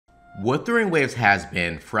Wuthering Waves has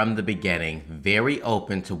been, from the beginning, very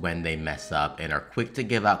open to when they mess up and are quick to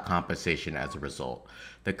give out compensation as a result.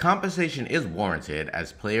 The compensation is warranted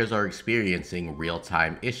as players are experiencing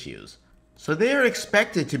real-time issues. So they are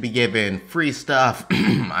expected to be given free stuff.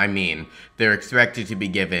 I mean, they're expected to be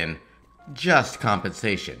given just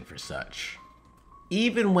compensation for such.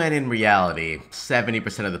 Even when in reality,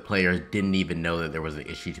 70% of the players didn't even know that there was an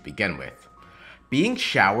issue to begin with. Being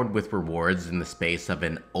showered with rewards in the space of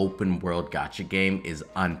an open world gacha game is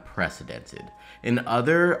unprecedented. In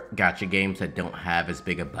other gacha games that don't have as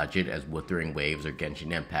big a budget as Wuthering Waves or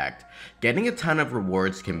Genshin Impact, getting a ton of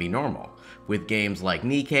rewards can be normal. With games like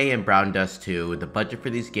Nikke and Brown Dust 2, the budget for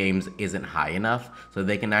these games isn't high enough, so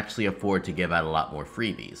they can actually afford to give out a lot more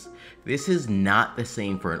freebies. This is not the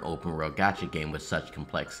same for an open world gacha game with such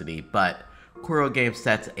complexity, but Kuro Games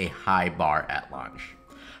sets a high bar at launch.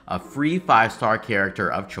 A free 5-star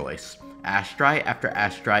character of choice, Astrite after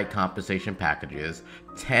Astrite compensation packages,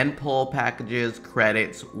 10 pull packages,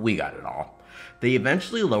 credits, we got it all. They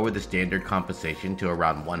eventually lowered the standard compensation to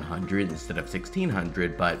around 100 instead of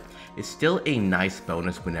 1600, but it's still a nice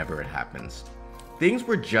bonus whenever it happens. Things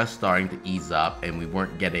were just starting to ease up and we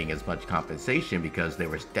weren't getting as much compensation because they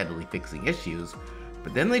were steadily fixing issues,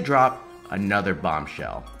 but then they dropped another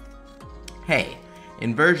bombshell. Hey,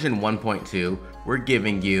 in version 1.2, we're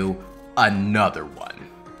giving you another one.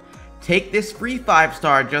 Take this free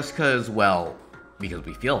 5-star just cause, well, because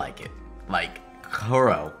we feel like it. Like,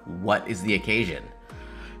 Kuro, what is the occasion?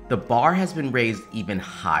 The bar has been raised even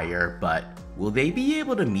higher, but will they be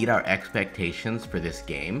able to meet our expectations for this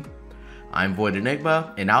game? I'm Void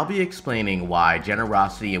Enigma, and I'll be explaining why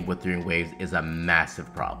generosity in Wuthering Waves is a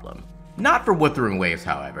massive problem. Not for Wuthering Waves,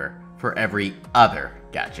 however, for every other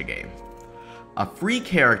gacha game. A free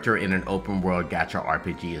character in an open world gacha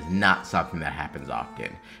RPG is not something that happens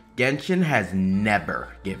often. Genshin has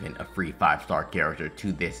never given a free 5-star character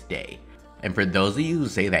to this day. And for those of you who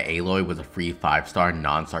say that Aloy was a free 5-star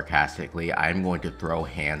non-sarcastically, I'm going to throw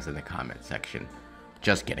hands in the comment section.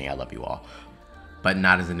 Just kidding, I love you all. But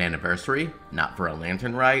not as an anniversary, not for a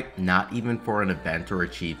Lantern Rite, not even for an event or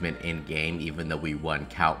achievement in-game, even though we won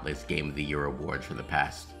countless Game of the Year awards for the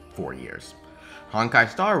past 4 years. Honkai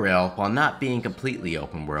Star Rail, while not being completely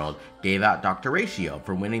open world, gave out Dr. Ratio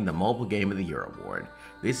for winning the Mobile Game of the Year award.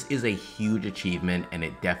 This is a huge achievement and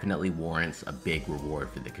it definitely warrants a big reward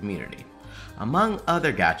for the community. Among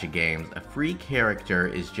other gacha games, a free character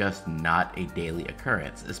is just not a daily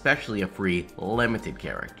occurrence, especially a free limited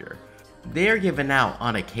character. They're given out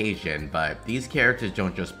on occasion, but these characters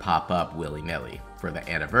don't just pop up willy-nilly. For the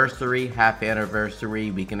anniversary, half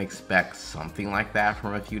anniversary, we can expect something like that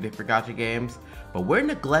from a few different gacha games, but we're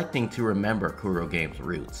neglecting to remember Kuro Game's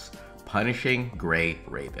roots, punishing Grey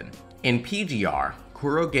Raven. In PGR,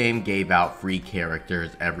 Kuro Game gave out free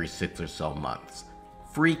characters every 6 or so months.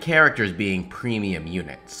 Free characters being premium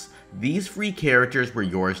units. These free characters were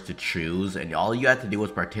yours to choose and all you had to do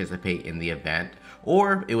was participate in the event,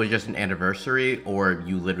 or it was just an anniversary, or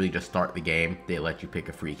you literally just start the game, they let you pick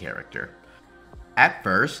a free character. At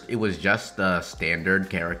first, it was just the standard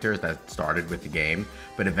characters that started with the game,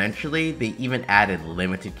 but eventually they even added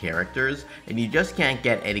limited characters, and you just can't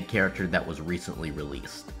get any character that was recently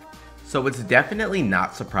released. So it's definitely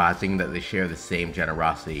not surprising that they share the same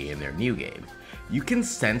generosity in their new game. You can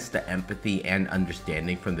sense the empathy and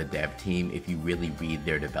understanding from the dev team if you really read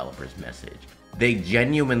their developer's message. They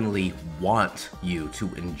genuinely want you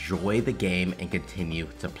to enjoy the game and continue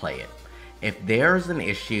to play it. If there's an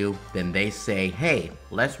issue, then they say, hey,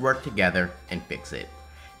 let's work together and fix it.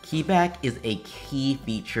 Keyback is a key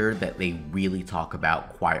feature that they really talk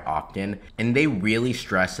about quite often, and they really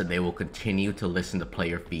stress that they will continue to listen to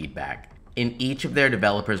player feedback. In each of their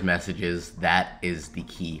developers' messages, that is the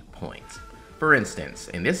key point. For instance,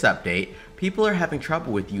 in this update, people are having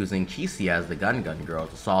trouble with using Chisia as the gun girl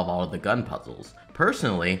to solve all of the gun puzzles.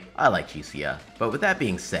 Personally, I like Chisia, but with that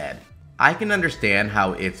being said, I can understand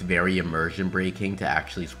how it's very immersion breaking to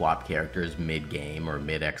actually swap characters mid-game or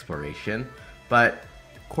mid-exploration, but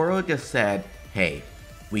Kuro just said, hey,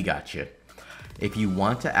 we got you. If you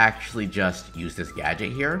want to actually just use this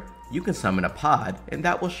gadget here, you can summon a pod and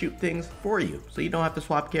that will shoot things for you, so you don't have to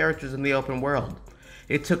swap characters in the open world.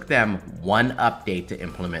 It took them one update to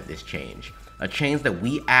implement this change. A change that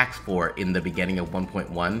we asked for in the beginning of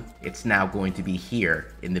 1.1, it's now going to be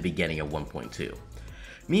here in the beginning of 1.2.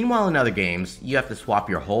 Meanwhile, in other games, you have to swap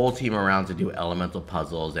your whole team around to do elemental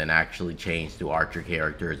puzzles and actually change to archer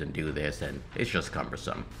characters and do this, and it's just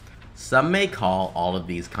cumbersome. Some may call all of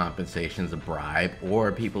these compensations a bribe,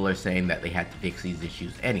 or people are saying that they had to fix these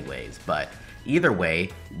issues anyways, but Either way,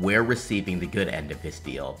 we're receiving the good end of this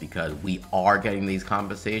deal because we are getting these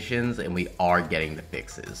compensations and we are getting the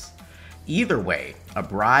fixes. Either way, a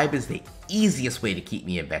bribe is the easiest way to keep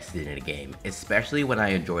me invested in a game, especially when I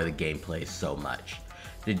enjoy the gameplay so much.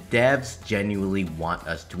 The devs genuinely want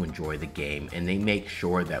us to enjoy the game, and they make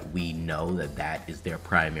sure that we know that that is their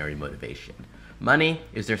primary motivation. Money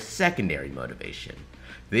is their secondary motivation.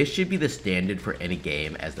 This should be the standard for any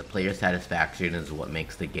game, as the player satisfaction is what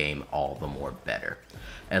makes the game all the more better.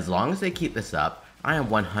 As long as they keep this up, I am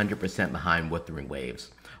 100% behind Wuthering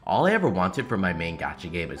Waves. All I ever wanted from my main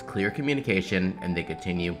gacha game is clear communication, and they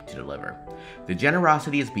continue to deliver. The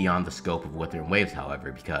generosity is beyond the scope of Wuthering Waves,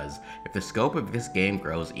 however, because if the scope of this game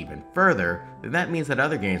grows even further, then that means that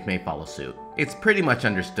other games may follow suit. It's pretty much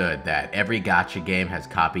understood that every gacha game has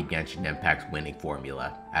copied Genshin Impact's winning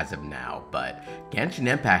formula, as of now, but Genshin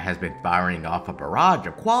Impact has been firing off a barrage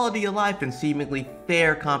of quality of life and seemingly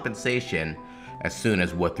fair compensation as soon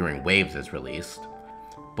as Wuthering Waves is released.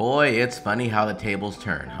 Boy, it's funny how the tables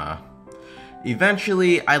turn, huh?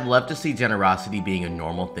 Eventually, I'd love to see generosity being a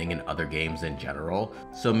normal thing in other games in general,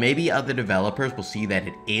 so maybe other developers will see that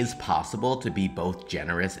it is possible to be both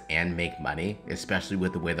generous and make money, especially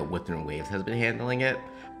with the way that Wuthering Waves has been handling it,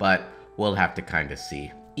 but we'll have to kinda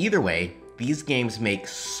see. Either way, these games make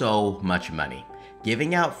so much money.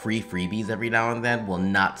 Giving out free freebies every now and then will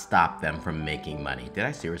not stop them from making money. Did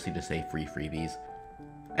I seriously just say free freebies?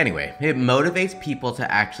 Anyway, it motivates people to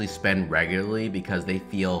actually spend regularly because they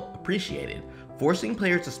feel appreciated. Forcing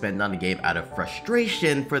players to spend on a game out of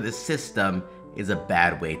frustration for the system is a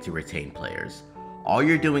bad way to retain players. All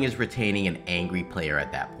you're doing is retaining an angry player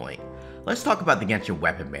at that point. Let's talk about the Genshin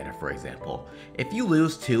weapon banner, for example. If you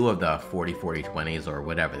lose 2 of the 40-40-20s or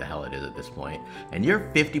whatever the hell it is at this point, and you're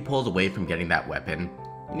 50 pulls away from getting that weapon,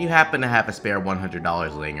 and you happen to have a spare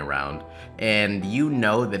 $100 laying around, and you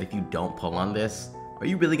know that if you don't pull on this, are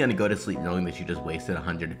you really going to go to sleep knowing that you just wasted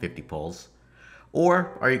 150 pulls?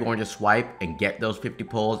 Or are you going to swipe and get those 50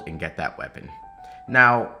 pulls and get that weapon?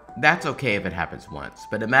 Now, that's okay if it happens once,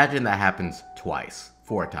 but imagine that happens twice,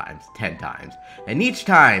 4 times, 10 times, and each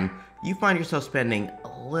time you find yourself spending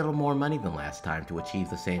a little more money than last time to achieve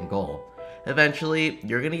the same goal. Eventually,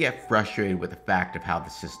 you're going to get frustrated with the fact of how the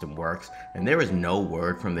system works, and there is no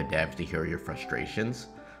word from the devs to hear your frustrations.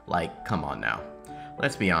 Like, come on now.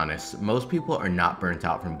 Let's be honest, most people are not burnt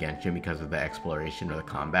out from Genshin because of the exploration or the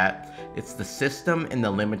combat. It's the system and the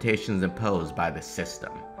limitations imposed by the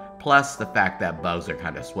system. Plus the fact that bugs are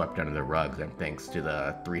kind of swept under the rugs, and thanks to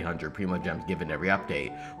the 300 Primo Gems given every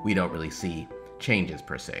update, we don't really see changes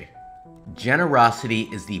per se. Generosity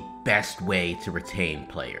is the best way to retain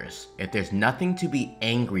players. If there's nothing to be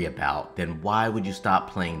angry about, then why would you stop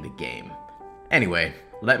playing the game? Anyway,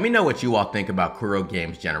 let me know what you all think about Kuro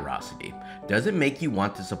Games' generosity. Does it make you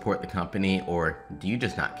want to support the company, or do you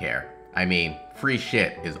just not care? I mean, free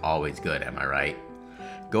shit is always good, am I right?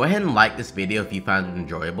 Go ahead and like this video if you found it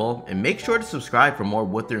enjoyable, and make sure to subscribe for more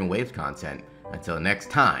Wuthering Waves content. Until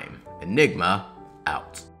next time, Enigma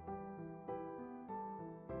out.